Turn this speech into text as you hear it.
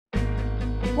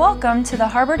Welcome to the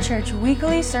Harbor Church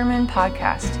Weekly Sermon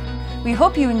Podcast. We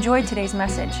hope you enjoyed today's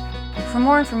message. For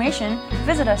more information,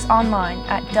 visit us online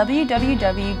at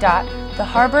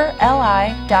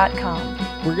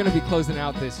www.theharborli.com. We're going to be closing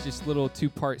out this just little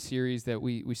two-part series that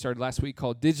we started last week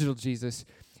called Digital Jesus.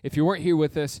 If you weren't here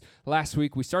with us last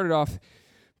week, we started off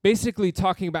basically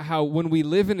talking about how when we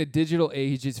live in a digital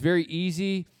age, it's very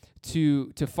easy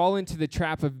to fall into the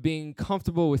trap of being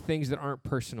comfortable with things that aren't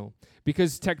personal.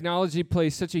 Because technology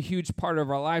plays such a huge part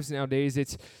of our lives nowadays,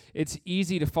 it's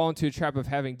easy to fall into a trap of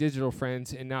having digital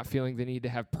friends and not feeling the need to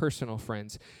have personal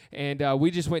friends. And we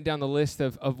just went down the list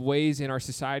of ways in our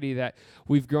society that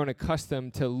we've grown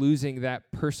accustomed to losing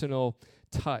that personal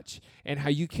touch, and how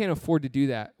you can't afford to do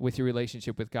that with your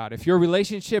relationship with God. If your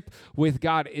relationship with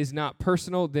God is not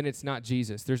personal, then it's not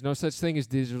Jesus. There's no such thing as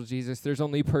digital Jesus. There's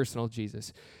only personal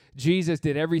Jesus. Jesus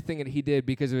did everything that he did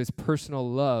because of his personal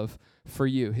love for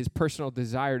you, his personal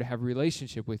desire to have a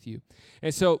relationship with you.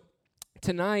 And so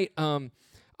tonight, I'm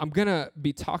going to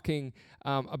be talking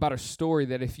about a story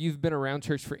that if you've been around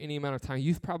church for any amount of time,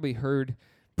 you've probably heard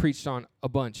preached on a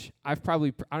bunch. I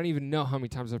don't even know how many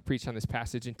times I've preached on this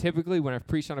passage. And typically when I've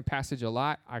preached on a passage a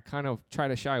lot, I kind of try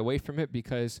to shy away from it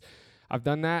because I've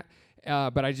done that.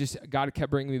 But God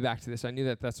kept bringing me back to this. I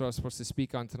knew that's what I was supposed to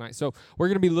speak on tonight. So we're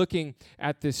going to be looking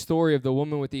at this story of the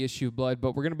woman with the issue of blood,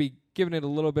 but we're going to be giving it a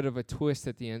little bit of a twist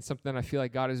at the end, something I feel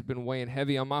like God has been weighing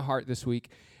heavy on my heart this week,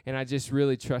 and I just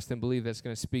really trust and believe that's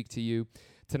going to speak to you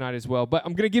tonight as well. But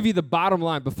I'm going to give you the bottom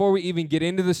line. Before we even get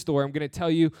into the story, I'm going to tell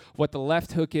you what the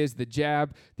left hook is, the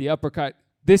jab, the uppercut.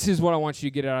 This is what I want you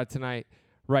to get out of tonight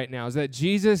right now, is that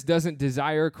Jesus doesn't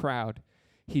desire a crowd.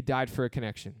 He died for a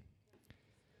connection.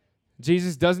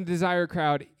 Jesus doesn't desire a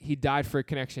crowd. He died for a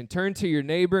connection. Turn to your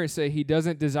neighbor and say, he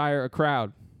doesn't desire a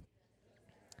crowd.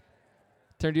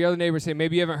 Turn to your other neighbor and say,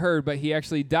 maybe you haven't heard, but he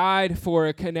actually died for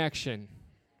a connection.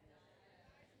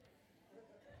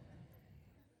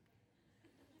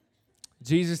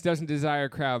 Jesus doesn't desire a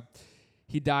crowd.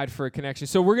 He died for a connection.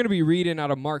 So we're going to be reading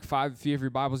out of Mark 5. If you have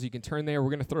your Bibles, you can turn there. We're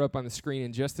going to throw it up on the screen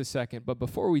in just a second. But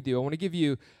before we do, I want to give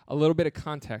you a little bit of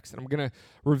context. And I'm going to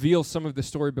reveal some of the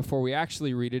story before we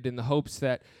actually read it in the hopes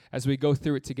that as we go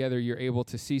through it together, you're able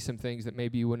to see some things that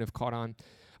maybe you wouldn't have caught on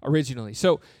originally.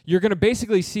 So you're going to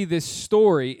basically see this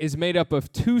story is made up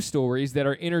of two stories that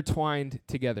are intertwined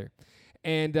together.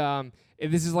 And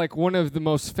this is like one of the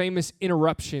most famous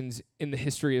interruptions in the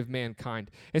history of mankind.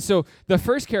 And so the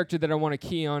first character that I want to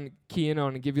key in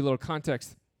on and give you a little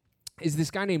context is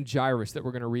this guy named Jairus that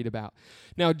we're going to read about.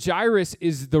 Now, Jairus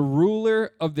is the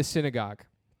ruler of the synagogue.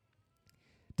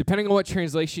 Depending on what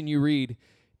translation you read,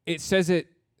 it says it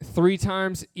 3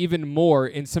 times, even more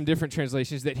in some different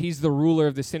translations, that he's the ruler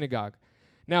of the synagogue.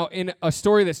 Now, in a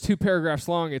story that's 2 paragraphs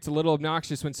long, it's a little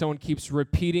obnoxious when someone keeps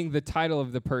repeating the title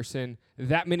of the person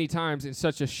that many times in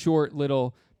such a short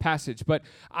little passage. But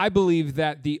I believe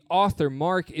that the author,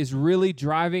 Mark, is really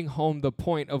driving home the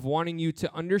point of wanting you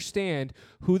to understand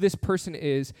who this person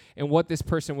is and what this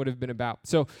person would have been about.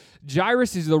 So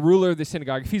Jairus is the ruler of the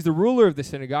synagogue. If he's the ruler of the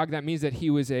synagogue, that means that he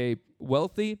was a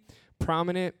wealthy,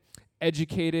 prominent,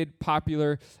 educated,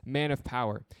 popular man of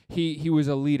power. He was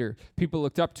a leader. People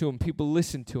looked up to him. People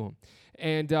listened to him.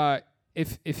 And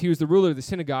if he was the ruler of the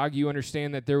synagogue, you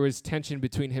understand that there was tension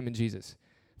between him and Jesus.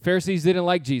 Pharisees didn't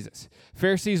like Jesus.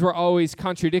 Pharisees were always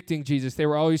contradicting Jesus. They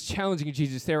were always challenging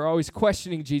Jesus. They were always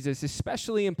questioning Jesus,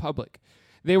 especially in public.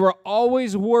 They were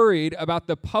always worried about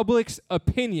the public's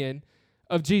opinion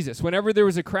of Jesus. Whenever there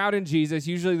was a crowd in Jesus,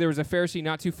 usually there was a Pharisee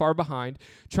not too far behind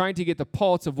trying to get the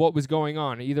pulse of what was going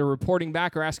on, either reporting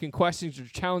back or asking questions or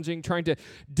challenging, trying to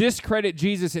discredit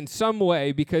Jesus in some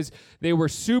way because they were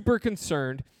super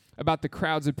concerned about the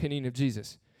crowd's opinion of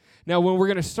Jesus. Now, when we're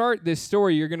going to start this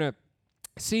story, you're going to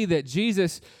see that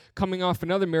Jesus, coming off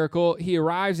another miracle, he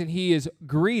arrives and he is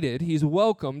greeted, he's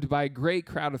welcomed by a great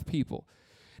crowd of people.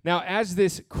 Now, as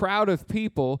this crowd of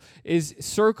people is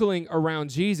circling around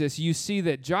Jesus, you see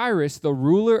that Jairus, the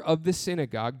ruler of the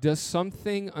synagogue, does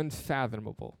something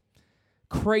unfathomable,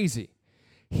 crazy.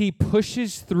 He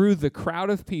pushes through the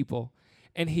crowd of people,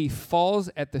 and he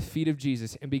falls at the feet of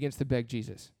Jesus and begins to beg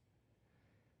Jesus.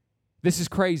 This is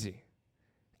crazy.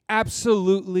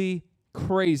 Absolutely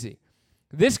crazy.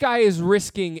 This guy is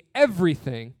risking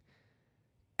everything,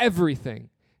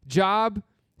 job,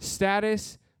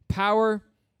 status, power,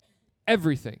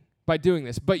 everything by doing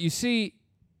this. But you see,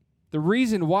 the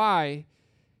reason why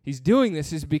he's doing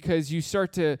this is because you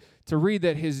start to read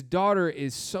that his daughter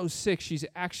is so sick, she's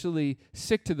actually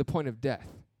sick to the point of death.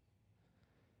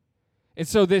 And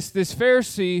so this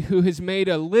Pharisee who has made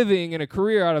a living and a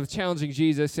career out of challenging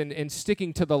Jesus and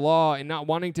sticking to the law and not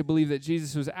wanting to believe that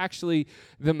Jesus was actually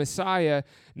the Messiah,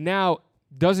 now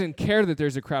doesn't care that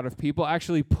there's a crowd of people,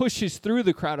 actually pushes through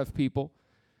the crowd of people.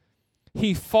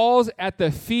 He falls at the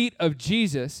feet of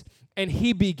Jesus and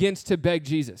he begins to beg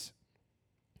Jesus.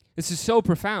 This is so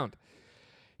profound.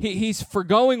 He's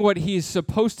forgoing what he's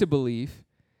supposed to believe,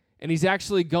 and he's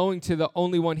actually going to the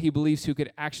only one he believes who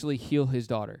could actually heal his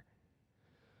daughter.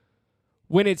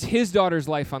 When it's his daughter's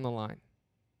life on the line,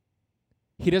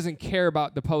 he doesn't care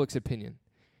about the public's opinion.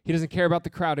 He doesn't care about the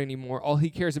crowd anymore. All he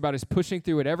cares about is pushing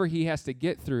through whatever he has to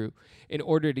get through in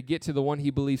order to get to the one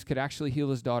he believes could actually heal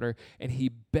his daughter, and he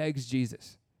begs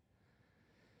Jesus.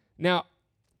 Now,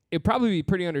 it'd probably be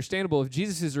pretty understandable if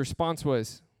Jesus' response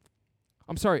was,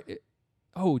 I'm sorry,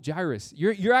 Jairus,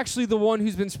 you're actually the one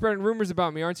who's been spreading rumors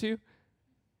about me, aren't you?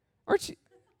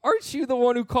 Aren't you the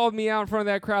one who called me out in front of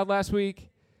that crowd last week?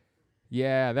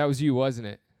 Yeah, that was you, wasn't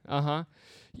it? Uh-huh.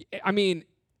 I mean,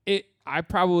 I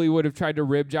probably would have tried to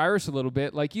rib Jairus a little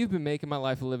bit, like, you've been making my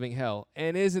life a living hell.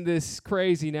 And isn't this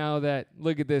crazy now that,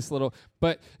 look at this little,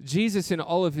 but Jesus in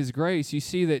all of his grace, you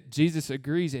see that Jesus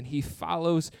agrees and he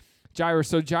follows Jairus.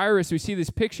 So Jairus, we see this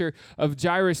picture of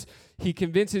Jairus, he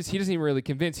doesn't even really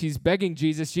convince, he's begging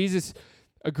Jesus. Jesus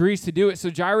agrees to do it.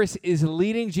 So Jairus is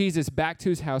leading Jesus back to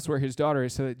his house where his daughter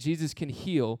is so that Jesus can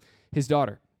heal his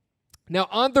daughter. Now,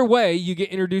 on their way, you get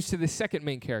introduced to the second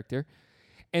main character,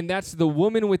 and that's the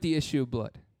woman with the issue of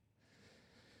blood.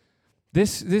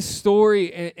 This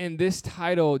story and this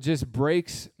title just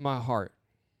breaks my heart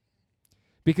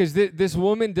because this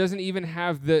woman doesn't even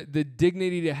have the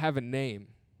dignity to have a name.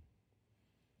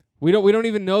 We don't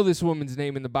even know this woman's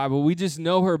name in the Bible. We just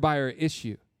know her by her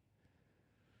issue.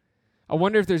 I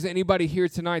wonder if there's anybody here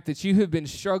tonight that you have been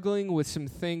struggling with some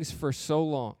things for so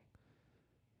long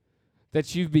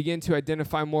that you've begun to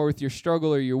identify more with your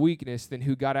struggle or your weakness than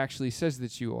who God actually says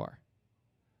that you are.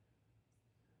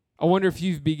 I wonder if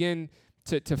you've begun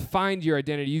to find your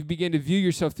identity. You've begun to view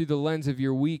yourself through the lens of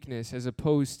your weakness as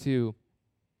opposed to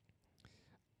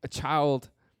a child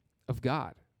of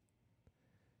God,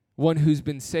 one who's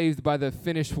been saved by the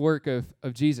finished work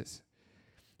of Jesus.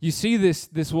 You see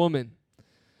this woman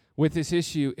with this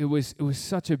issue, it was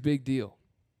such a big deal.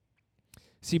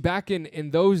 See, back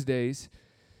in those days,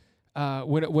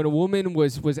 when a woman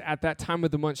was at that time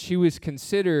of the month, she was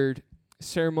considered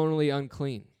ceremonially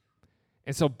unclean.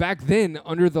 And so back then,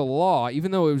 under the law,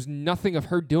 even though it was nothing of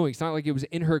her doing, it's not like it was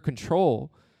in her control,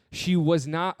 she was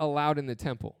not allowed in the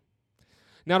temple.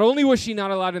 Not only was she not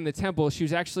allowed in the temple, she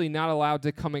was actually not allowed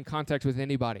to come in contact with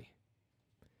anybody.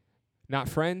 Not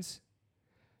friends,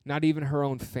 not even her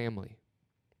own family.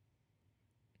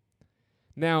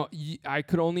 Now, I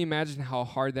could only imagine how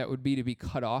hard that would be to be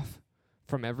cut off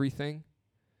from everything,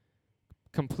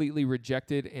 completely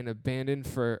rejected and abandoned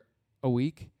for a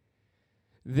week.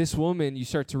 This woman, you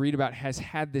start to read about, has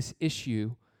had this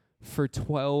issue for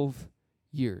 12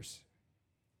 years.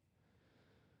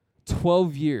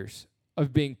 12 years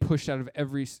of being pushed out of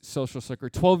every social circle.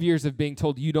 12 years of being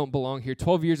told you don't belong here.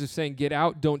 12 years of saying, get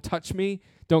out, don't touch me,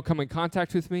 don't come in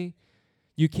contact with me.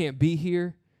 You can't be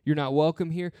here. You're not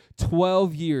welcome here.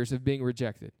 12 years of being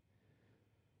rejected.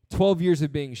 12 years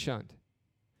of being shunned.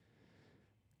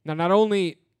 Now, not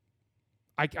only,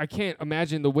 I can't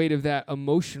imagine the weight of that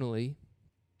emotionally,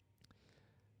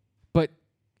 but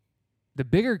the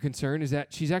bigger concern is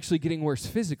that she's actually getting worse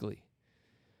physically.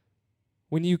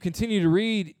 When you continue to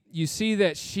read, you see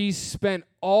that she spent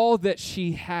all that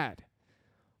she had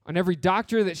on every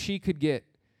doctor that she could get,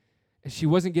 and she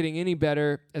wasn't getting any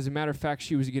better. As a matter of fact,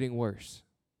 she was getting worse.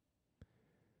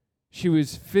 She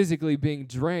was physically being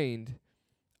drained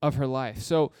of her life.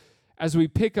 So as we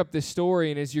pick up this story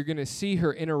and as you're going to see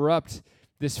her interrupt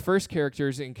this first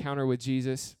character's encounter with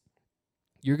Jesus,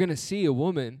 you're going to see a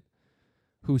woman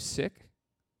who's sick,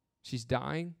 she's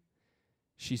dying,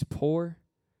 she's poor,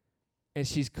 and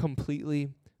she's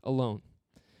completely alone.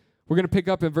 We're going to pick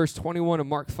up in verse 21 of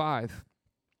Mark 5.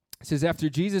 It says, after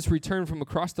Jesus returned from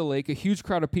across the lake, a huge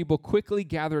crowd of people quickly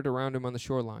gathered around him on the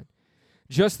shoreline.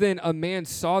 Just then a man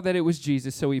saw that it was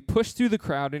Jesus, so he pushed through the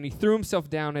crowd and he threw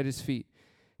himself down at his feet.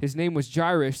 His name was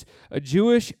Jairus, a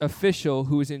Jewish official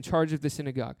who was in charge of the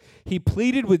synagogue. He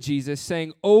pleaded with Jesus,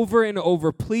 saying over and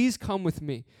over, please come with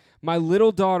me. My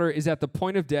little daughter is at the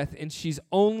point of death, and she's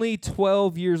only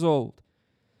 12 years old.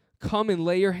 Come and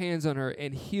lay your hands on her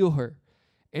and heal her,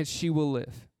 and she will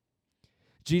live.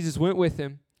 Jesus went with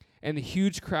him, and the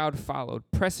huge crowd followed,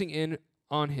 pressing in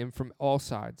on him from all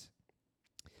sides.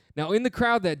 Now in the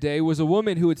crowd that day was a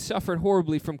woman who had suffered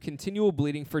horribly from continual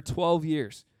bleeding for 12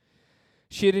 years.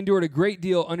 She had endured a great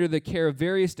deal under the care of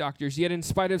various doctors, yet in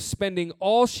spite of spending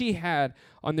all she had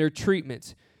on their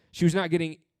treatments, she was not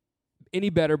getting any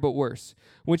better but worse.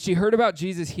 When she heard about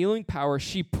Jesus' healing power,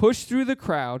 she pushed through the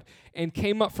crowd and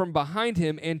came up from behind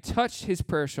him and touched his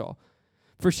prayer shawl.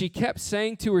 For she kept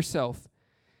saying to herself,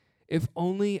 "If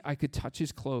only I could touch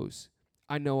his clothes,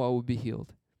 I know I will be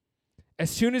healed." As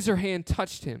soon as her hand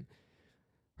touched him,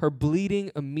 her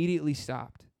bleeding immediately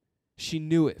stopped. She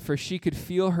knew it, for she could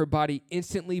feel her body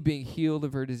instantly being healed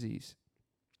of her disease.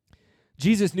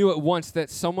 Jesus knew at once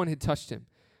that someone had touched him,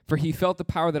 for he felt the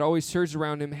power that always surged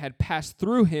around him had passed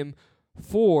through him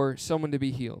for someone to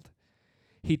be healed.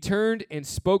 He turned and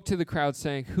spoke to the crowd,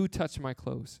 saying, "Who touched my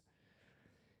clothes?"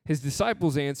 His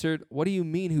disciples answered, "What do you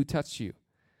mean, who touched you?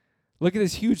 Look at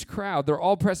this huge crowd. They're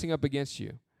all pressing up against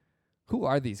you." Who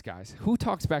are these guys? Who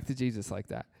talks back to Jesus like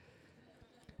that?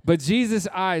 But Jesus'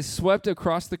 eyes swept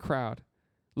across the crowd,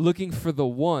 looking for the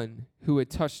one who had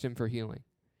touched him for healing.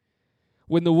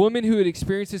 When the woman who had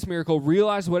experienced this miracle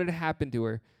realized what had happened to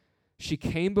her, she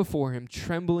came before him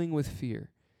trembling with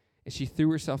fear, and she threw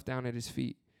herself down at his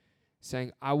feet,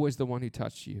 saying, "I was the one who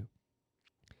touched you."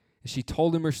 And she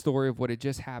told him her story of what had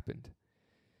just happened.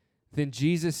 Then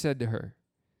Jesus said to her,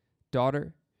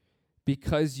 "Daughter,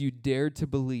 because you dared to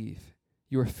believe,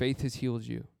 your faith has healed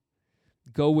you.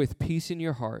 Go with peace in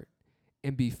your heart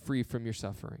and be free from your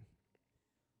suffering."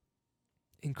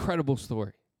 Incredible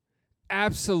story.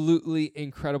 Absolutely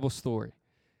incredible story.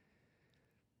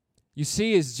 You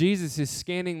see, as Jesus is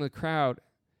scanning the crowd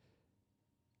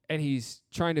and he's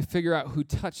trying to figure out who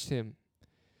touched him,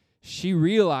 she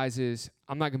realizes,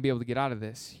 I'm not going to be able to get out of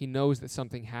this. He knows that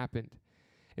something happened.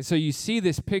 And so you see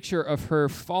this picture of her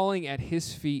falling at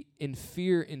his feet in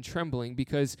fear and trembling,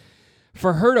 because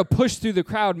for her to push through the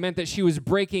crowd meant that she was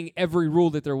breaking every rule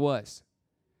that there was.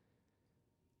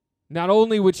 Not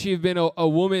only would she have been a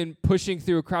woman pushing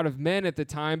through a crowd of men at the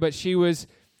time, but she was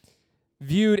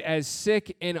viewed as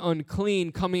sick and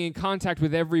unclean, coming in contact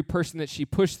with every person that she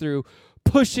pushed through,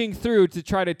 pushing through to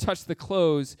try to touch the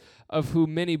clothes of who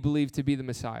many believed to be the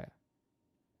Messiah.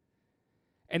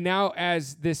 And now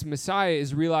as this Messiah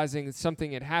is realizing that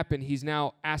something had happened, he's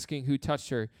now asking who touched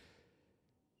her.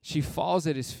 She falls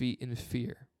at his feet in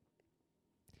fear.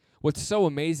 What's so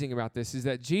amazing about this is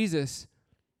that Jesus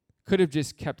could have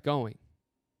just kept going.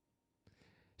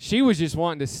 She was just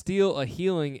wanting to steal a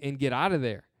healing and get out of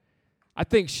there. I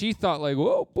think she thought like,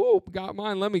 whoa, boom, got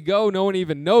mine, let me go. No one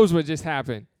even knows what just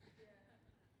happened.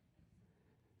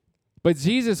 But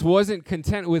Jesus wasn't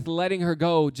content with letting her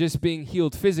go just being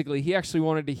healed physically. He actually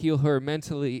wanted to heal her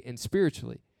mentally and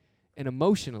spiritually and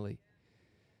emotionally.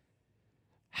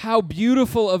 How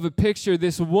beautiful of a picture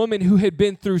this woman who had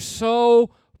been through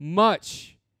so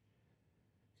much,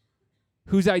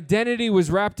 whose identity was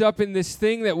wrapped up in this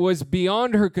thing that was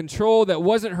beyond her control, that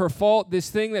wasn't her fault, this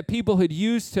thing that people had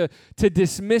used to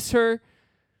dismiss her,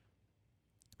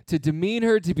 to demean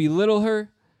her, to belittle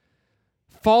her,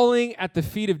 falling at the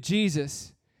feet of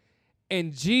Jesus,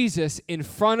 and Jesus in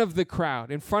front of the crowd,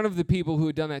 in front of the people who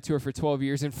had done that to her for 12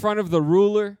 years, in front of the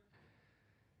ruler,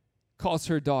 calls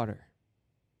her daughter.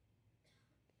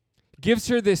 Gives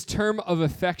her this term of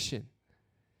affection,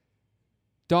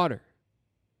 daughter.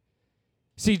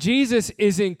 See, Jesus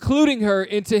is including her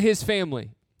into his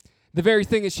family, the very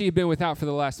thing that she had been without for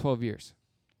the last 12 years.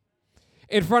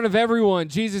 In front of everyone,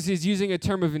 Jesus is using a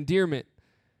term of endearment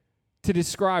to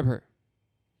describe her.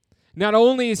 Not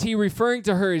only is he referring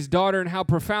to her as daughter and how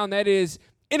profound that is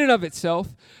in and of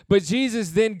itself, but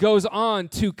Jesus then goes on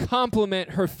to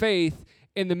compliment her faith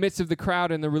in the midst of the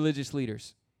crowd and the religious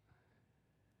leaders.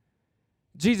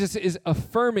 Jesus is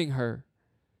affirming her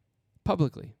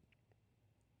publicly.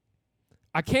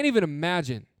 I can't even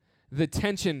imagine the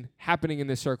tension happening in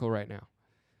this circle right now.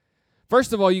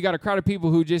 First of all, you got a crowd of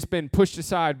people who just been pushed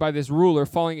aside by this ruler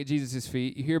falling at Jesus'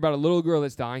 feet. You hear about a little girl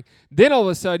that's dying. Then all of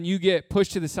a sudden, you get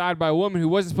pushed to the side by a woman who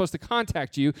wasn't supposed to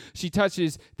contact you. She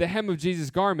touches the hem of Jesus'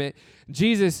 garment.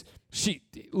 She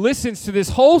listens to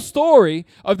this whole story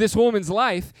of this woman's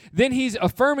life. Then he's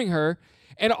affirming her.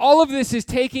 And all of this is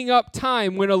taking up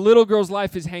time when a little girl's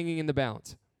life is hanging in the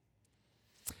balance.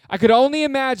 I could only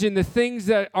imagine the things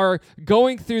that are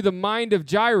going through the mind of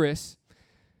Jairus,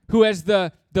 who as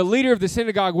the leader of the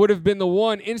synagogue would have been the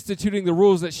one instituting the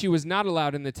rules that she was not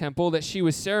allowed in the temple, that she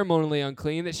was ceremonially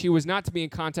unclean, that she was not to be in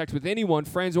contact with anyone,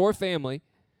 friends or family.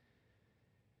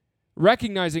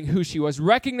 Recognizing who she was,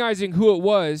 recognizing who it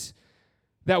was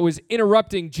that was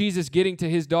interrupting Jesus getting to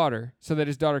his daughter so that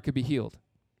his daughter could be healed.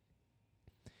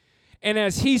 And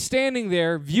as he's standing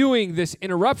there viewing this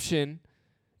interruption,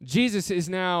 Jesus is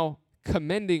now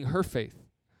commending her faith.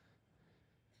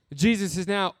 Jesus is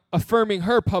now affirming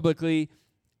her publicly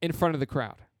in front of the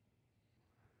crowd.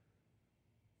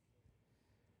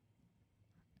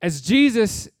 As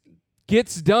Jesus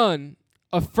gets done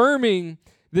affirming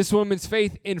this woman's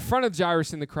faith in front of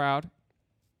Jairus in the crowd,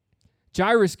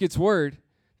 Jairus gets word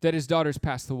that his daughter's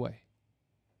passed away.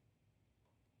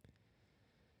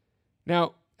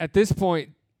 Now, at this point,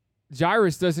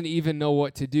 Jairus doesn't even know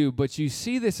what to do, but you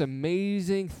see this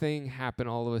amazing thing happen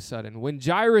all of a sudden. When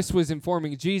Jairus was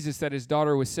informing Jesus that his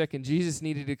daughter was sick and Jesus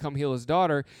needed to come heal his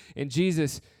daughter, and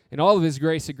Jesus, in all of his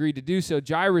grace, agreed to do so,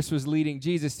 Jairus was leading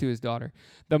Jesus to his daughter.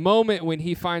 The moment when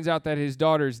he finds out that his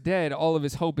daughter's dead, all of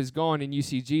his hope is gone, and you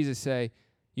see Jesus say,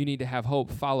 "You need to have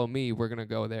hope. Follow me. We're going to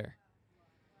go there."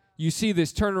 You see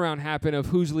this turnaround happen of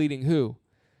who's leading who.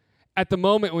 At the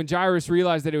moment when Jairus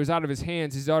realized that it was out of his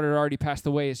hands, his daughter had already passed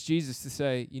away, it's Jesus to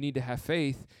say, you need to have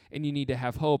faith and you need to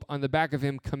have hope, on the back of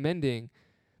him commending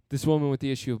this woman with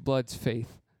the issue of blood's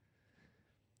faith,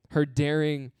 her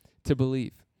daring to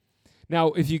believe. Now,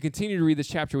 if you continue to read this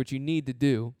chapter, what you need to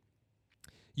do,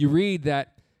 you read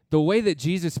that the way that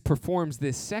Jesus performs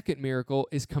this second miracle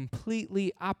is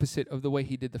completely opposite of the way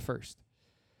he did the first.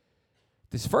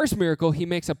 This first miracle, he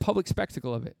makes a public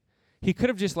spectacle of it. He could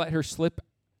have just let her slip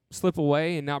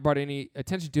away and not brought any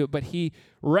attention to it, but he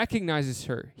recognizes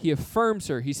her. He affirms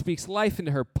her. He speaks life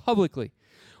into her publicly.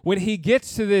 When he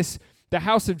gets to the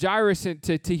house of Jairus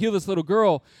to heal this little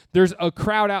girl, there's a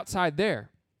crowd outside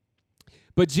there.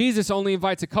 But Jesus only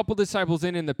invites a couple disciples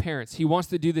in and the parents. He wants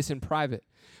to do this in private.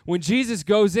 When Jesus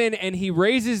goes in and he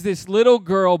raises this little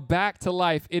girl back to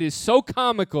life, it is so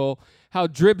comical how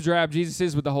drib-drab Jesus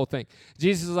is with the whole thing.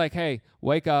 Jesus is like, hey,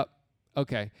 wake up.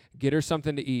 Okay, get her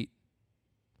something to eat.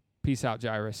 Peace out,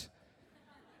 Jairus.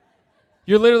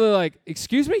 You're literally like,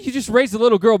 excuse me? You just raised a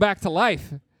little girl back to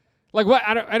life. Like what?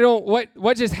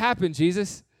 What just happened,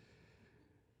 Jesus?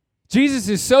 Jesus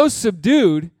is so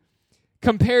subdued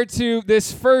compared to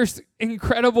this first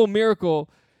incredible miracle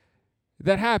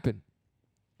that happened.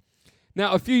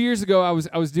 Now, a few years ago, I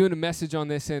was doing a message on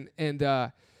this, and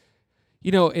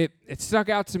it stuck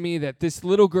out to me that this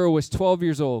little girl was 12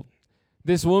 years old.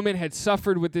 This woman had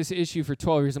suffered with this issue for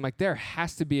 12 years. I'm like, there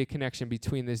has to be a connection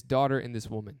between this daughter and this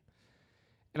woman.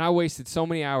 And I wasted so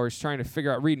many hours trying to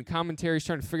figure out, reading commentaries,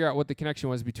 trying to figure out what the connection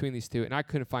was between these two, and I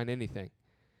couldn't find anything.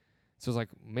 So I was like,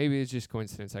 maybe it's just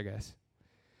coincidence, I guess.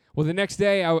 Well, the next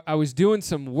day, I was doing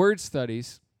some word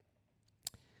studies,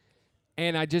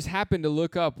 and I just happened to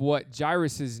look up what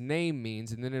Jairus' name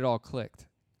means, and then it all clicked.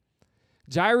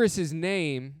 Jairus'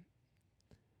 name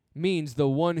means the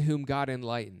one whom God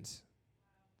enlightens.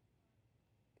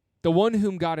 The one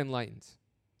whom God enlightens.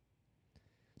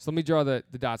 So let me draw the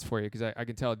dots for you, because I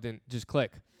can tell it didn't just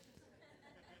click.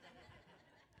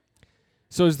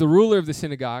 So as the ruler of the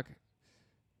synagogue,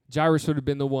 Jairus would have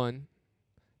been the one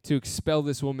to expel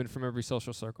this woman from every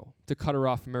social circle, to cut her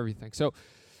off from everything. So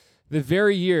the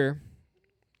very year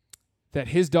that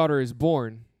his daughter is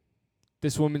born,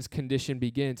 this woman's condition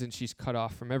begins and she's cut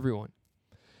off from everyone.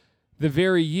 The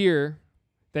very year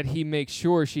that he makes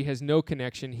sure she has no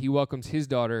connection, he welcomes his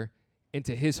daughter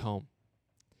into his home.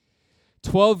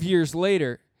 12 years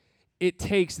later, it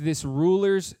takes this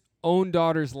ruler's own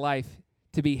daughter's life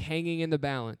to be hanging in the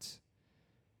balance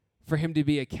for him to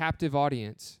be a captive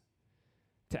audience,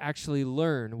 to actually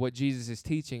learn what Jesus is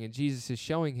teaching, and Jesus is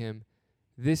showing him,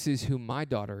 this is who my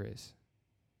daughter is.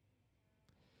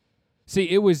 See,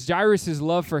 it was Jairus'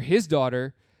 love for his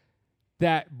daughter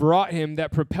that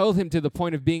propelled him to the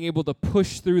point of being able to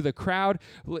push through the crowd.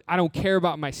 I don't care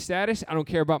about my status. I don't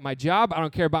care about my job. I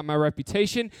don't care about my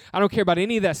reputation. I don't care about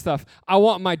any of that stuff. I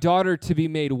want my daughter to be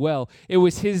made well. It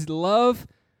was his love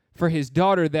for his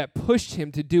daughter that pushed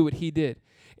him to do what he did.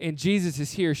 And Jesus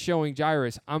is here showing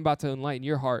Jairus, I'm about to enlighten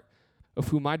your heart of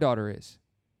who my daughter is.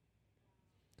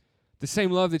 The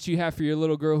same love that you have for your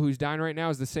little girl who's dying right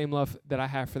now is the same love that I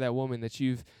have for that woman that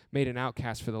you've made an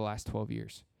outcast for the last 12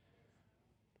 years.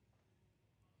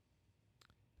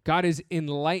 God is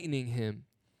enlightening him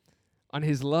on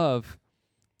his love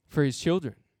for his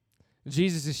children.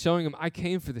 Jesus is showing him, I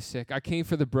came for the sick. I came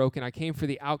for the broken. I came for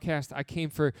the outcast. I came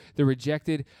for the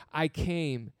rejected. I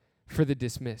came for the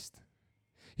dismissed.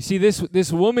 You see,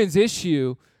 this woman's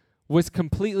issue was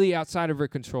completely outside of her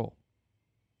control.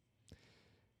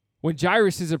 When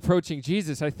Jairus is approaching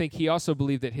Jesus, I think he also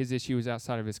believed that his issue was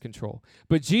outside of his control.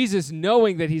 But Jesus,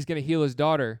 knowing that he's going to heal his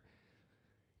daughter,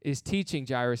 is teaching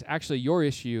Jairus, actually, your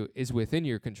issue is within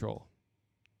your control.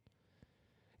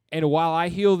 And while I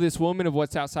heal this woman of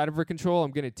what's outside of her control,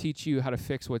 I'm going to teach you how to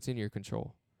fix what's in your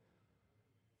control.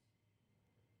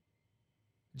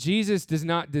 Jesus does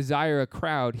not desire a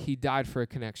crowd. He died for a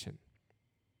connection.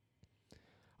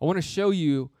 I want to show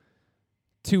you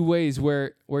two ways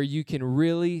where you can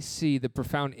really see the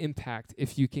profound impact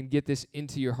if you can get this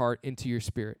into your heart, into your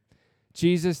spirit.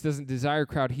 Jesus doesn't desire a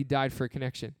crowd. He died for a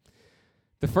connection.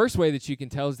 The first way that you can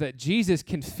tell is that Jesus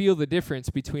can feel the difference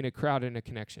between a crowd and a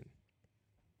connection.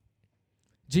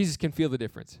 Jesus can feel the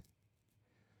difference.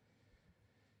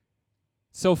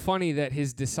 So funny that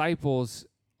his disciples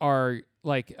are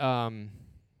like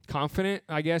confident,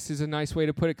 I guess is a nice way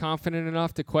to put it, confident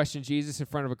enough to question Jesus in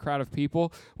front of a crowd of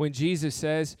people. When Jesus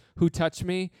says, "Who touched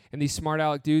me?" and these smart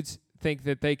aleck dudes think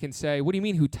that they can say, "What do you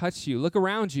mean, who touched you? Look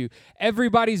around you.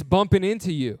 Everybody's bumping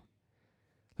into you."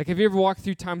 Like, have you ever walked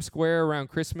through Times Square around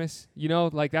Christmas? You know,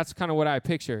 like that's kind of what I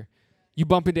picture. You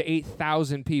bump into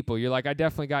 8,000 people. You're like, I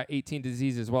definitely got 18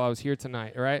 diseases while I was here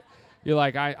tonight, right? You're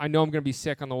like, I know I'm going to be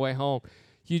sick on the way home.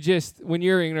 You just, when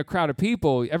you're in a crowd of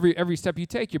people, every step you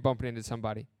take, you're bumping into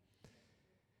somebody.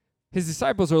 His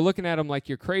disciples are looking at him like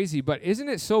you're crazy, but isn't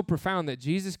it so profound that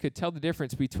Jesus could tell the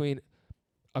difference between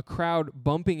a crowd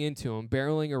bumping into him,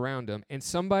 barreling around him, and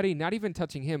somebody not even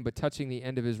touching him, but touching the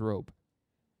end of his robe?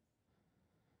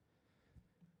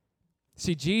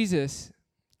 See, Jesus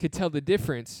could tell the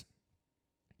difference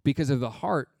because of the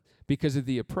heart, because of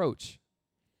the approach.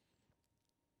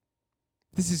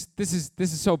 This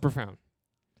is so profound.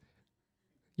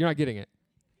 You're not getting it.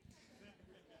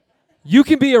 You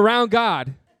can be around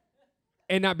God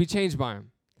and not be changed by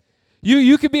him.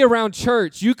 You could be around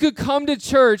church. You could come to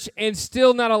church and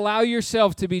still not allow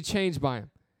yourself to be changed by him.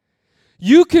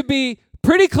 You could be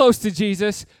pretty close to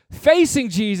Jesus, facing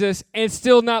Jesus, and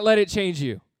still not let it change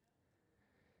you.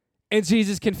 And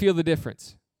Jesus can feel the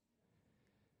difference.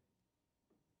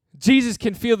 Jesus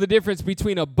can feel the difference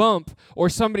between a bump or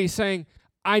somebody saying,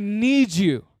 "I need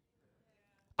you.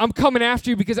 I'm coming after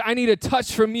you because I need a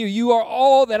touch from you. You are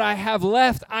all that I have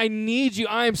left. I need you.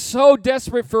 I am so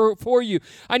desperate for you.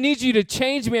 I need you to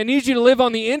change me. I need you to live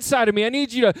on the inside of me. I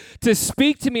need you to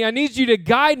speak to me. I need you to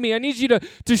guide me. I need you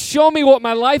to show me what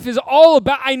my life is all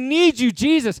about. I need you,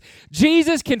 Jesus."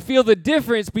 Jesus can feel the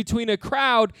difference between a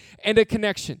crowd and a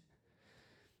connection.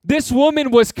 This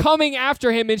woman was coming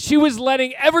after him, and she was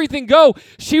letting everything go.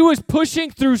 She was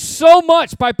pushing through so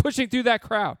much by pushing through that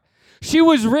crowd. She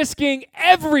was risking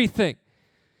everything.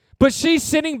 But she's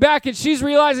sitting back and she's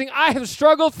realizing, I have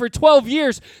struggled for 12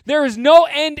 years. There is no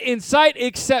end in sight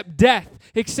except death,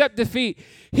 except defeat.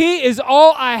 He is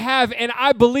all I have, and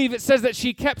I believe it says that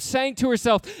she kept saying to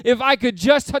herself, if I could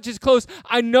just touch his clothes,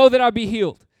 I know that I'll be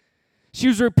healed. She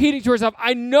was repeating to herself,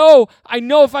 I know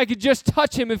if I could just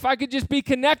touch him, if I could just be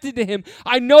connected to him,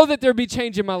 I know that there'd be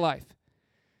change in my life.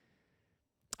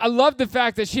 I love the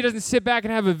fact that she doesn't sit back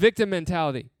and have a victim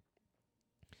mentality.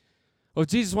 Well, if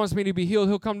Jesus wants me to be healed,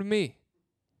 he'll come to me.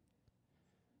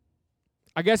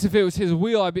 I guess if it was his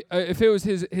will,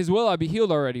 his will, I'd be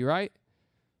healed already, right?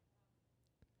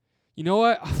 You know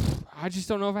what? I just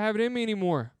don't know if I have it in me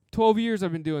anymore. 12 years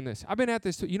I've been doing this. I've been at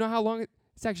this. You know how long?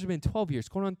 It's actually been 12 years,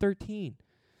 going on 13.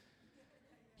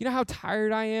 You know how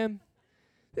tired I am?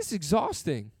 This is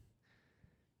exhausting.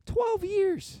 12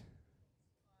 years.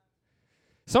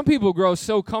 Some people grow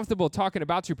so comfortable talking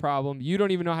about your problem, you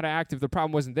don't even know how to act if the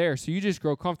problem wasn't there, so you just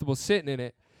grow comfortable sitting in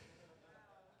it.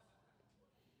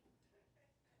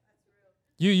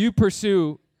 You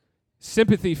pursue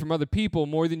sympathy from other people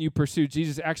more than you pursue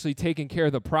Jesus actually taking care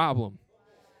of the problem.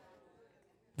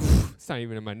 It's not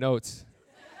even in my notes.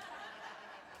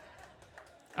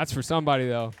 That's for somebody,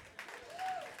 though.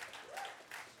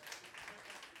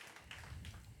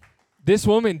 This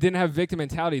woman didn't have victim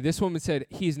mentality. This woman said,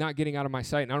 he's not getting out of my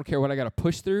sight, and I don't care what I got to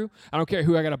push through. I don't care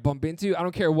who I got to bump into. I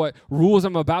don't care what rules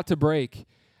I'm about to break.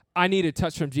 I need a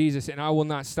touch from Jesus, and I will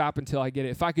not stop until I get it.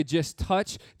 If I could just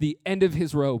touch the end of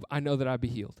his robe, I know that I'd be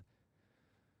healed.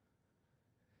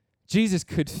 Jesus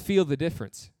could feel the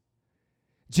difference.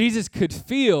 Jesus could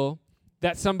feel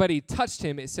that somebody touched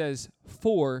him, it says,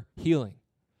 for healing.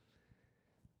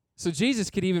 So Jesus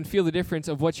could even feel the difference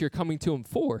of what you're coming to him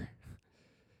for.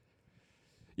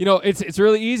 You know, it's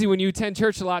really easy when you attend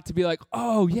church a lot to be like,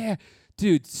 oh, yeah,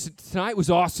 dude, tonight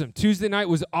was awesome. Tuesday night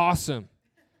was awesome.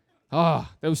 Oh,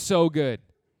 that was so good.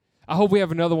 I hope we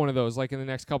have another one of those like in the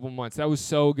next couple months. That was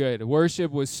so good.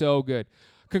 Worship was so good.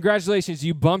 Congratulations,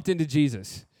 you bumped into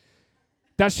Jesus.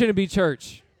 That shouldn't be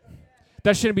church.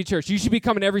 That shouldn't be church. You should be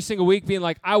coming every single week being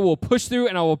like, I will push through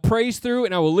and I will praise through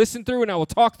and I will listen through and I will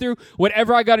talk through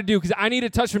whatever I got to do because I need a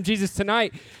touch from Jesus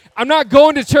tonight. I'm not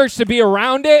going to church to be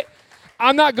around it.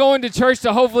 I'm not going to church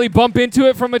to hopefully bump into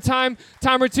it from a time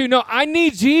or two. No, I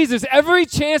need Jesus. Every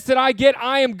chance that I get,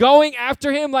 I am going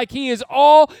after him like he is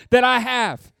all that I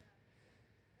have.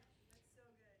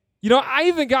 You know, I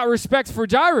even got respect for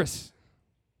Jairus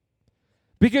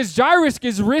because Jairus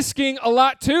is risking a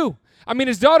lot too. I mean,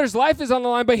 his daughter's life is on the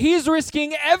line, but he's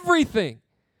risking everything.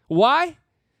 Why?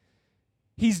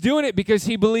 He's doing it because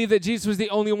he believed that Jesus was the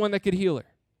only one that could heal her.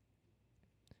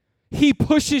 He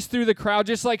pushes through the crowd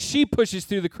just like she pushes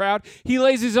through the crowd. He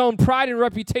lays his own pride and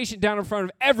reputation down in front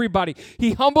of everybody.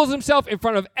 He humbles himself in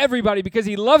front of everybody because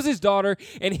he loves his daughter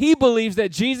and he believes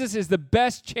that Jesus is the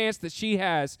best chance that she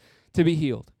has to be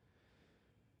healed.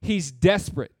 He's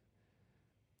desperate.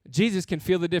 Jesus can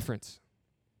feel the difference.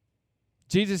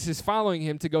 Jesus is following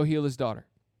him to go heal his daughter.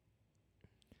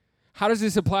 How does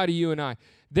this apply to you and I?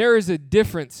 There is a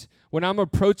difference when I'm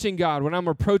approaching God, when I'm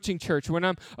approaching church, when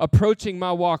I'm approaching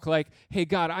my walk like, hey,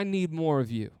 God, I need more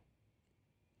of you.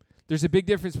 There's a big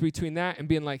difference between that and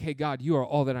being like, hey, God, you are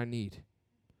all that I need.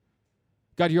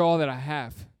 God, you're all that I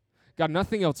have. God,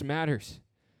 nothing else matters.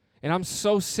 And I'm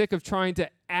so sick of trying to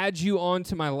add you on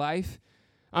to my life.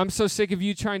 I'm so sick of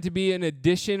you trying to be an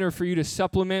addition or for you to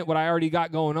supplement what I already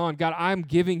got going on. God, I'm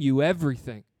giving you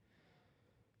everything.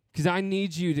 Because I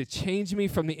need you to change me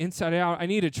from the inside out. I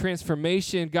need a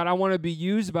transformation. God, I want to be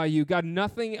used by you. God,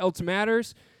 nothing else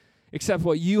matters except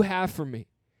what you have for me.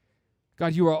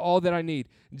 God, you are all that I need.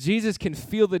 Jesus can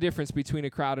feel the difference between a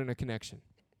crowd and a connection.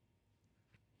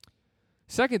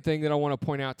 Second thing that I want to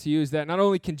point out to you is that not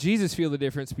only can Jesus feel the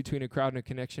difference between a crowd and a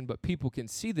connection, but people can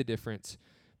see the difference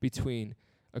between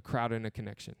a crowd and a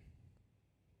connection.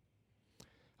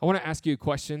 I want to ask you a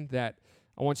question that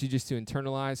I want you just to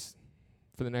internalize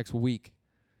for the next week.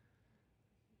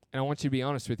 And I want you to be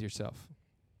honest with yourself.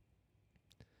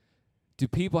 Do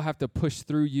people have to push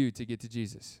through you to get to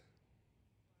Jesus?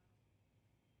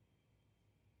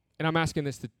 And I'm asking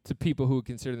this to people who would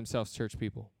consider themselves church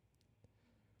people.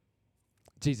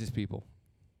 Jesus people.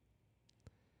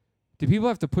 Do people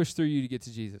have to push through you to get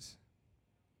to Jesus?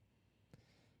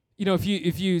 You know,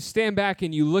 if you stand back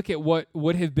and you look at what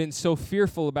would have been so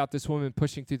fearful about this woman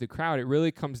pushing through the crowd, it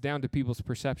really comes down to people's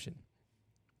perception.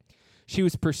 She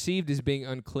was perceived as being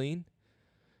unclean.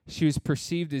 She was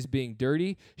perceived as being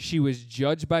dirty. She was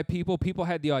judged by people. People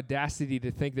had the audacity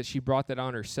to think that she brought that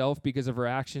on herself because of her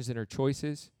actions and her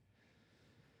choices.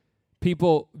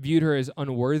 People viewed her as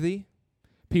unworthy.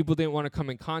 People didn't want to come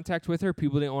in contact with her.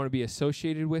 People didn't want to be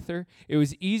associated with her. It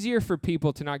was easier for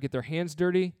people to not get their hands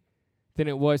dirty than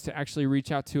it was to actually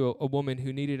reach out to a woman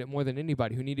who needed it more than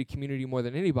anybody, who needed community more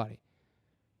than anybody.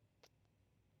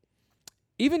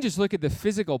 Even just look at the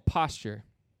physical posture.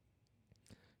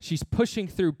 She's pushing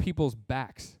through people's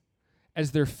backs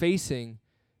as they're facing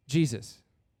Jesus.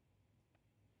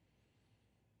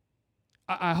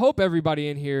 I hope everybody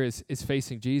in here is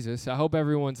facing Jesus. I hope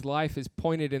everyone's life is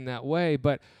pointed in that way.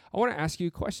 But I want to ask you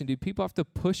a question. Do people have to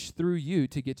push through you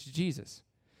to get to Jesus?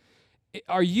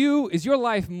 Is your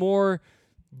life more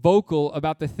vocal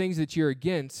about the things that you're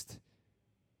against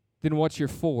than what you're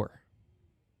for?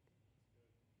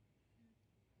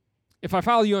 If I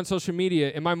follow you on social media,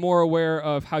 am I more aware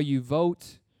of how you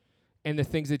vote and the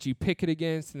things that you picket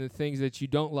against and the things that you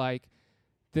don't like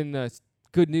than the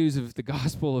good news of the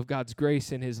gospel of God's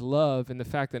grace and his love and the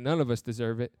fact that none of us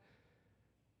deserve it?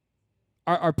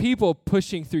 Are people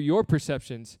pushing through your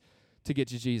perceptions to get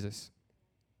to Jesus?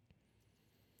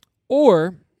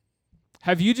 Or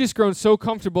have you just grown so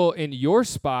comfortable in your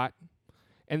spot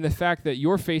and the fact that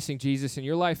you're facing Jesus and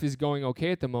your life is going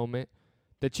okay at the moment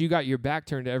that you got your back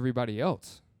turned to everybody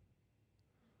else?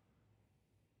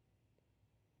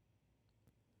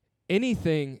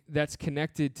 Anything that's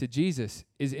connected to Jesus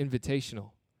is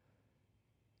invitational.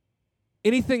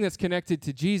 Anything that's connected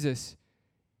to Jesus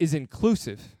is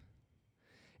inclusive.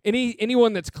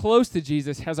 Anyone that's close to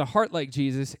Jesus has a heart like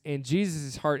Jesus, and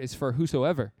Jesus' heart is for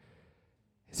whosoever.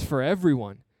 It's for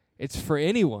everyone. It's for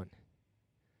anyone.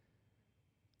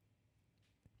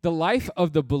 The life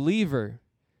of the believer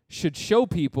should show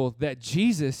people that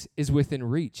Jesus is within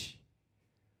reach.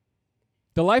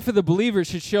 The life of the believer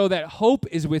should show that hope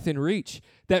is within reach,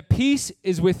 that peace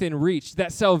is within reach,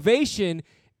 that salvation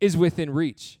is within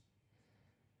reach.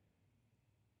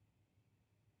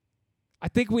 I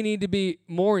think we need to be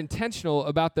more intentional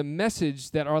about the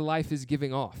message that our life is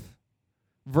giving off,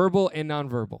 verbal and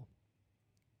nonverbal.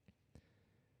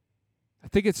 I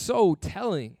think it's so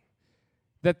telling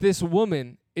that this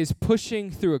woman is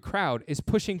pushing through a crowd, is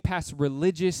pushing past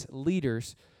religious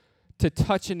leaders to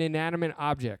touch an inanimate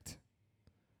object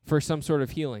for some sort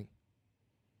of healing.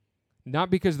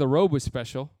 Not because the robe was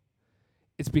special,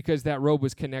 it's because that robe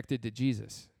was connected to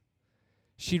Jesus.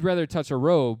 She'd rather touch a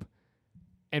robe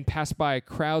and pass by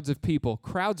crowds of people,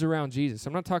 crowds around Jesus.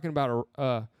 I'm not talking about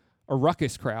a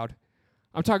ruckus crowd.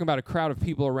 I'm talking about a crowd of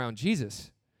people around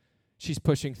Jesus. She's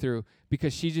pushing through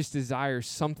because she just desires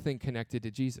something connected to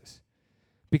Jesus.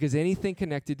 Because anything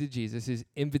connected to Jesus is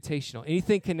invitational.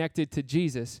 Anything connected to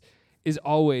Jesus is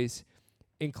always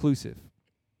inclusive.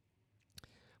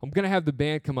 I'm going to have the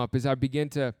band come up as I begin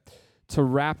to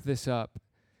wrap this up.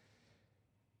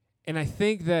 And I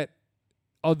think that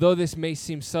although this may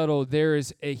seem subtle, there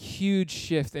is a huge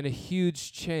shift and a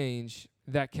huge change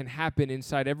that can happen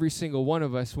inside every single one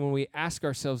of us when we ask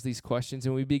ourselves these questions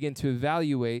and we begin to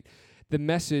evaluate the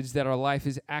message that our life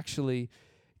is actually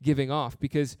giving off.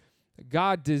 Because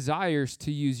God desires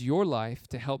to use your life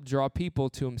to help draw people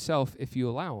to himself if you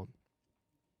allow him.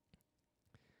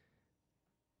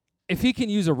 If he can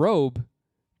use a robe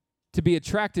to be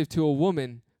attractive to a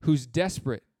woman who's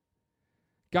desperate,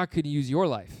 God could use your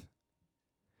life.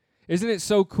 Isn't it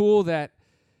so cool that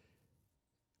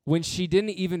when she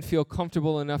didn't even feel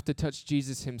comfortable enough to touch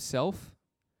Jesus himself,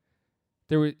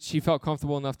 she felt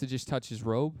comfortable enough to just touch his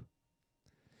robe?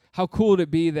 How cool would it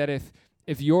be that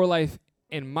if your life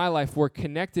and my life were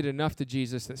connected enough to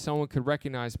Jesus that someone could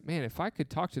recognize, man, if I could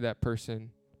talk to that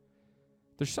person,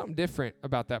 there's something different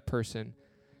about that person.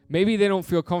 Maybe they don't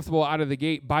feel comfortable out of the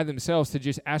gate by themselves to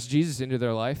just ask Jesus into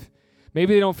their life.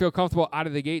 Maybe they don't feel comfortable out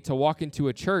of the gate to walk into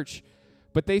a church,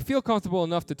 but they feel comfortable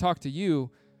enough to talk to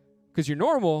you because you're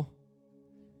normal,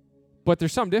 but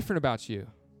there's something different about you.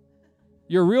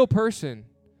 You're a real person.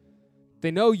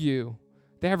 They know you.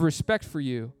 They have respect for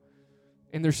you.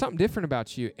 And there's something different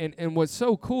about you. And what's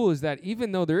so cool is that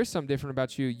even though there is something different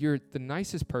about you, you're the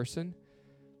nicest person.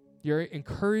 You're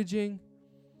encouraging.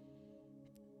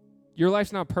 Your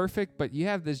life's not perfect, but you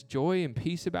have this joy and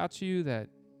peace about you that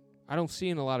I don't see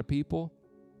in a lot of people.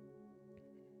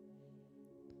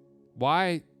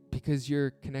 Why? Because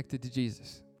you're connected to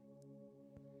Jesus.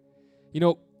 You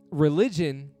know,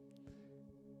 religion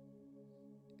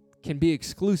can be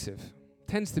exclusive,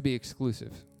 tends to be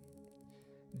exclusive.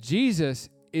 Jesus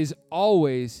is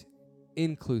always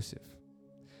inclusive.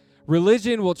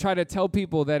 Religion will try to tell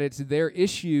people that it's their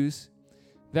issues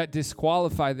that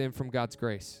disqualify them from God's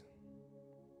grace.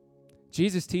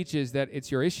 Jesus teaches that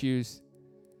it's your issues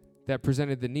that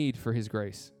presented the need for his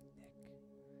grace.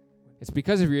 It's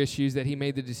because of your issues that he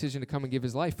made the decision to come and give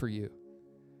his life for you.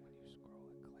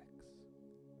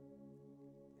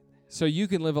 So you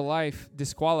can live a life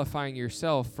disqualifying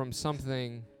yourself from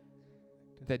something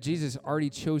that Jesus already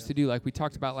chose to do, like we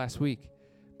talked about last week.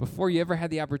 Before you ever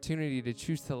had the opportunity to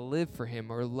choose to live for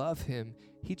him or love him,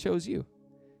 he chose you.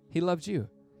 He loved you.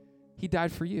 He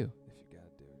died for you. If you gotta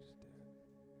do it, just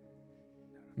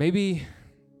do it.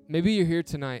 Maybe you're here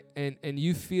tonight and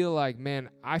you feel like, man,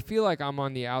 I feel like I'm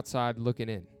on the outside looking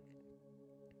in.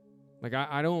 Like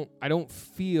I don't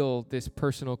feel this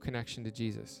personal connection to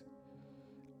Jesus.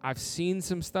 I've seen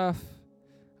some stuff.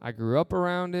 I grew up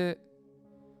around it.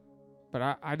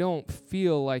 But I don't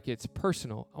feel like it's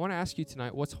personal. I want to ask you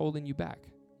tonight, what's holding you back?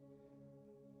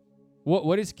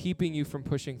 What is keeping you from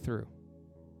pushing through?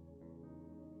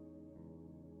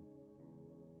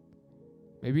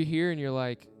 Maybe you're here and you're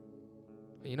like,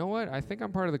 you know what? I think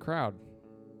I'm part of the crowd.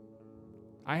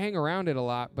 I hang around it a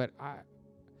lot, but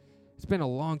it's been a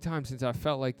long time since I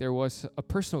felt like there was a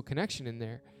personal connection in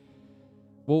there.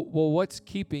 Well, what's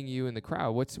keeping you in the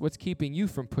crowd? What's keeping you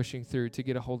from pushing through to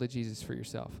get a hold of Jesus for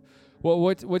yourself? Well,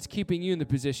 what's keeping you in the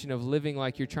position of living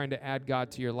like you're trying to add God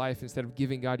to your life instead of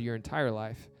giving God your entire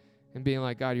life and being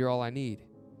like, God, you're all I need?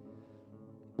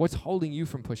 What's holding you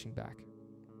from pushing back?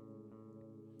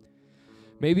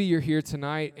 Maybe you're here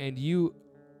tonight and you,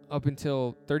 up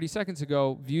until 30 seconds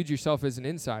ago, viewed yourself as an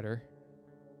insider.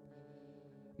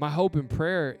 My hope and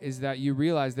prayer is that you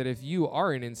realize that if you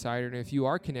are an insider and if you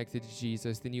are connected to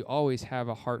Jesus, then you always have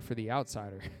a heart for the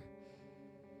outsider.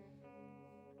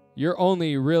 You're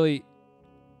only really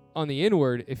on the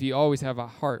inward if you always have a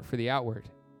heart for the outward.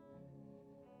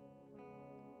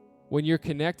 When you're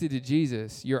connected to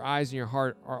Jesus, your eyes and your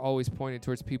heart are always pointed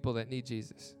towards people that need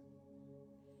Jesus.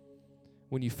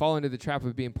 When you fall into the trap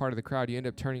of being part of the crowd, you end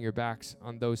up turning your backs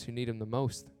on those who need him the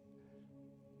most.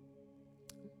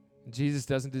 Jesus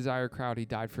doesn't desire a crowd. He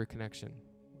died for a connection.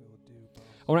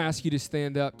 I want to ask you to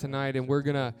stand up tonight, and we're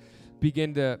going to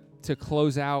begin to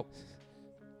close out.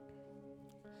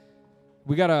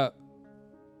 We got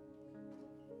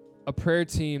a prayer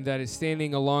team that is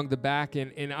standing along the back,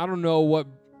 and I don't know what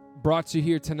brought you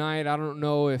here tonight. I don't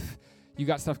know if you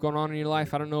got stuff going on in your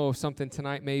life. I don't know if something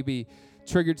tonight maybe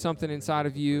triggered something inside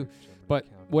of you, but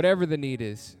whatever the need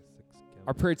is,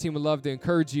 our prayer team would love to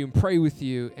encourage you and pray with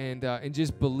you and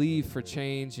just believe for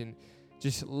change and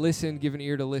just listen, give an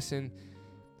ear to listen.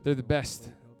 They're the best,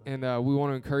 and we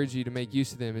want to encourage you to make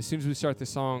use of them. As soon as we start the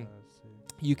song,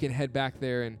 you can head back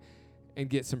there and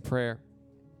get some prayer.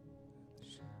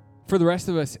 for the rest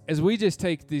of us, as we just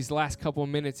take these last couple of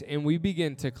minutes and we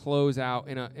begin to close out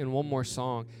in one more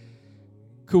song,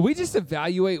 could we just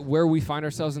evaluate where we find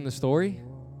ourselves in the story?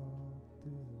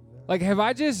 Like, have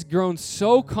I just grown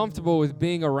so comfortable with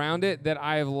being around it that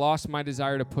I have lost my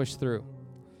desire to push through?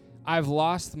 I've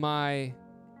lost my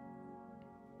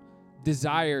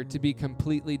desire to be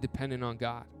completely dependent on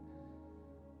God.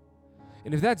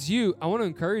 And if that's you, I want to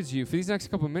encourage you for these next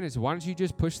couple of minutes, why don't you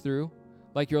just push through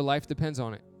like your life depends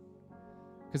on it?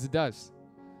 Because it does.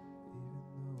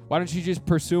 Why don't you just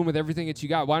pursue them with everything that you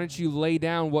got? Why don't you lay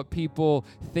down what people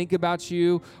think about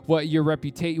you, what you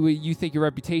think your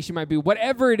reputation might be,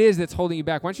 whatever it is that's holding you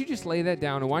back? Why don't you just lay that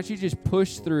down, and why don't you just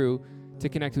push through to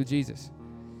connect with Jesus?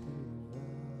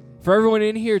 For everyone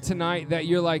in here tonight that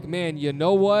you're like, man, you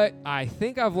know what? I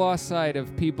think I've lost sight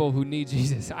of people who need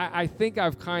Jesus. I think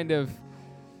I've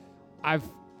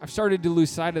started to lose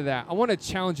sight of that. I want to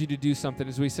challenge you to do something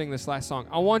as we sing this last song.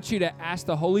 I want you to ask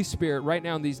the Holy Spirit right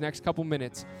now in these next couple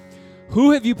minutes, who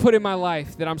have you put in my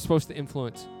life that I'm supposed to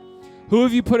influence? Who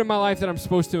have you put in my life that I'm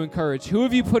supposed to encourage? Who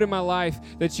have you put in my life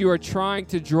that you are trying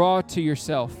to draw to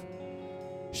yourself?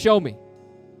 Show me.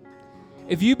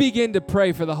 If you begin to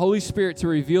pray for the Holy Spirit to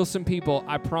reveal some people,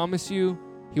 I promise you,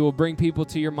 He will bring people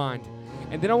to your mind.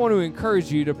 And then I want to encourage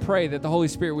you to pray that the Holy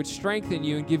Spirit would strengthen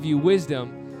you and give you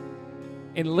wisdom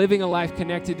in living a life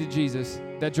connected to Jesus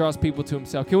that draws people to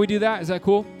Himself. Can we do that? Is that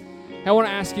cool? I want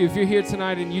to ask you, if you're here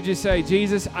tonight and you just say,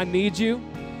 Jesus, I need you.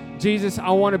 Jesus,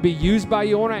 I want to be used by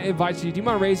you. I want to invite you. Do you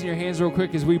mind raising your hands real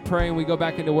quick as we pray and we go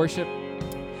back into worship?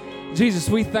 Jesus,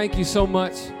 we thank you so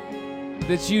much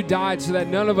that you died so that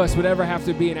none of us would ever have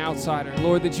to be an outsider.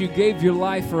 Lord, that you gave your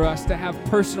life for us to have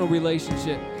personal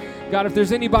relationship. God, if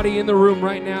there's anybody in the room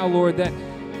right now, Lord, that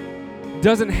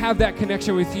doesn't have that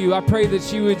connection with you, I pray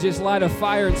that you would just light a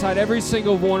fire inside every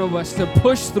single one of us to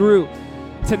push through,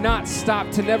 to not stop,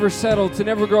 to never settle, to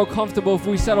never grow comfortable if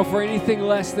we settle for anything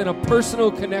less than a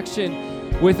personal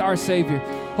connection with our Savior.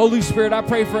 Holy Spirit, I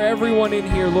pray for everyone in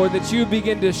here, Lord, that you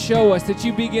begin to show us, that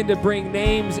you begin to bring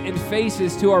names and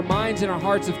faces to our minds and our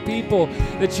hearts of people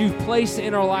that you've placed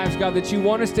in our lives, God, that you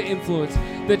want us to influence,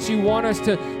 that you want us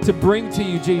to bring to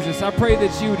you, Jesus. I pray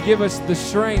that you would give us the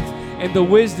strength and the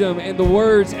wisdom and the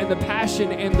words and the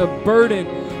passion and the burden,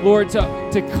 Lord, to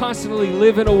constantly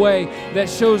live in a way that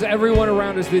shows everyone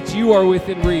around us that you are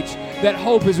within reach, that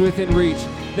hope is within reach,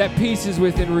 that peace is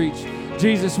within reach.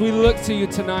 Jesus, we look to you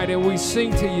tonight and we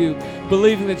sing to you,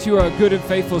 believing that you are a good and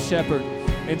faithful shepherd.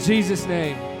 In Jesus'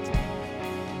 name.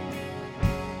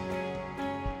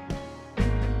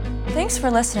 Thanks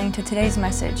for listening to today's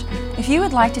message. If you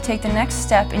would like to take the next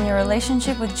step in your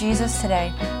relationship with Jesus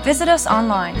today, visit us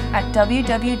online at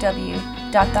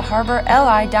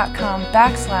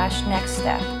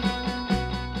www.theharborli.com/nextstep.